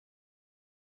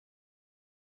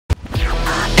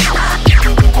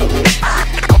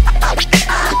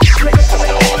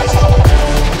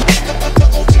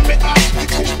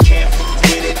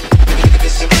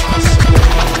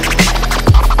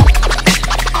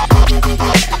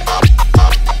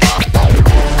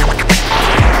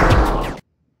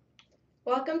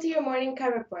Morning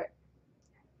Cub Report.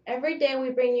 Every day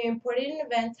we bring you important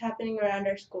events happening around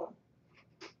our school.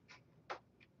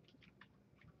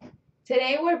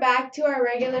 Today we're back to our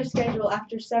regular schedule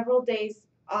after several days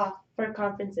off for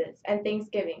conferences and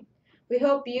Thanksgiving. We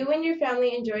hope you and your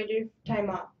family enjoyed your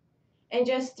time off. In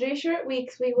just 3 short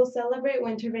weeks, we will celebrate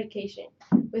winter vacation,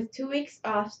 with 2 weeks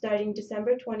off starting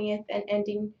December 20th and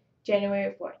ending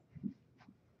January 4th.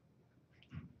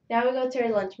 Now we go to our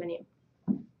lunch menu.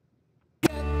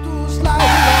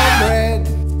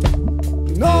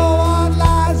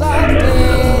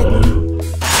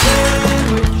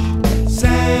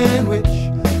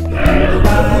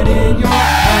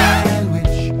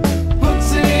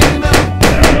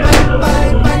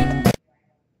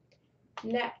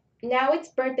 Now it's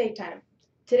birthday time.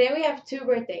 Today we have 2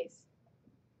 birthdays.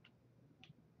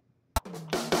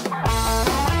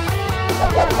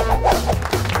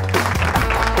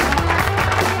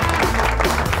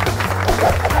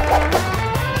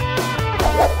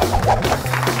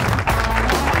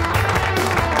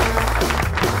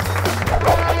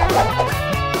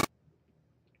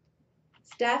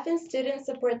 Staff and students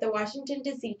support the Washington,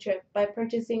 D.C. trip by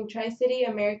purchasing Tri-City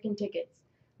American tickets.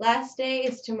 Last day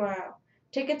is tomorrow.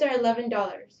 Tickets are $11.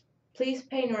 Please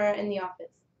pay Nora in the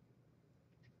office.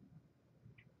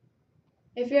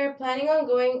 If you are planning on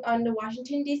going on the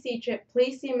Washington, D.C. trip,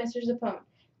 please see Mr. Zappone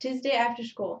Tuesday after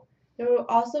school. There will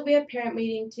also be a parent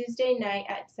meeting Tuesday night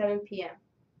at 7 p.m.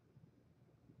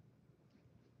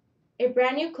 A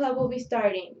brand new club will be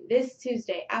starting this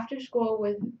Tuesday after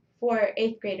school for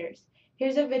 8th graders.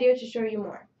 Here's a video to show you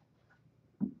more.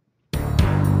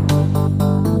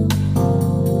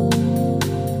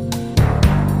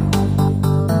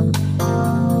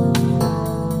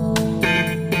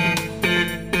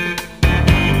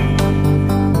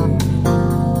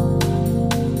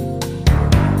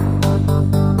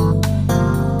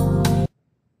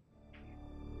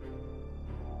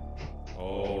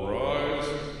 All rise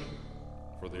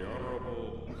for the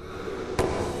honorable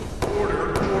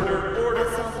order.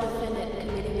 A self-defendant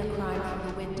committing a crime from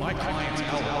the window. My client's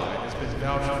alibi has been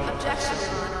vouched for. Objection,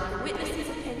 Your Honor. The witness's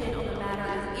opinion on the matter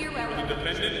is irrelevant. The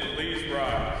defendant, please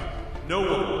rise. No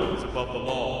one is above the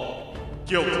law.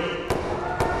 Guilty.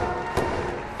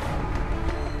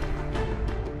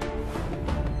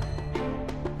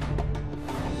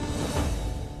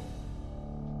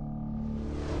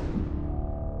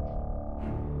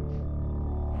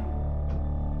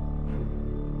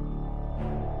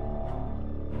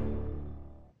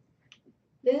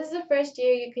 This is the first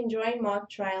year you can join mock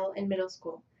trial in middle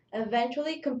school,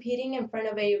 eventually competing in front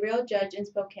of a real judge in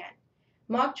Spokane.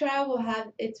 Mock trial will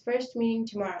have its first meeting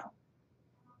tomorrow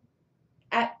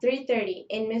at 3:30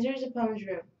 in Mr. Zappone's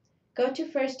room. Go to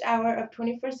first hour of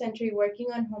 21st Century working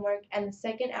on homework, and the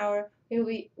second hour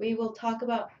we will talk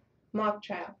about mock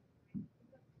trial.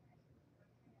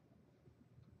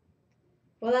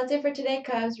 Well, that's it for today,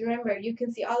 Cubs. Remember, you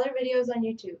can see all our videos on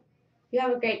YouTube. You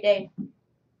have a great day.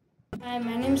 Hi,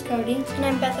 my name is Cody. And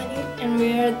I'm Bethany. And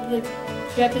we are the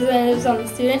representatives on the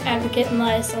Student Advocate and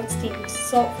Liaisons teams,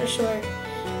 SALT for short.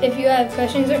 If you have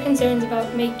questions or concerns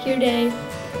about Make Your Day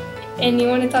and you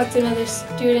want to talk to another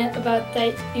student about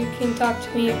that, you can talk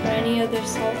to me or any other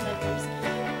SALT members.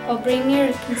 I'll bring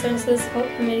your concerns to the SALT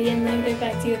committee and then get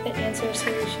back to you with the answer or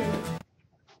solution.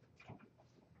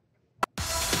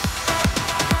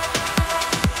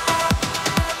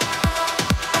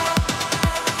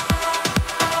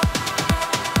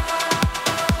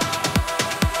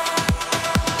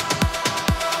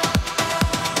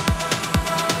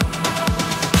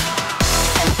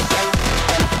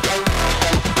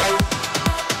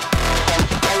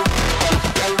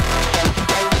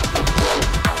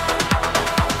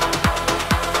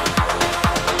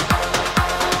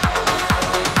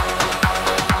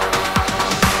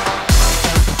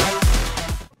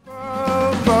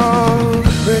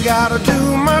 We gotta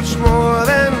do much more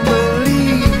than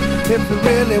believe if we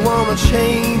really wanna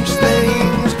change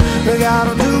things. We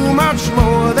gotta do much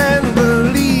more than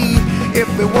believe if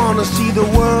we wanna see the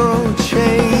world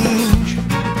change.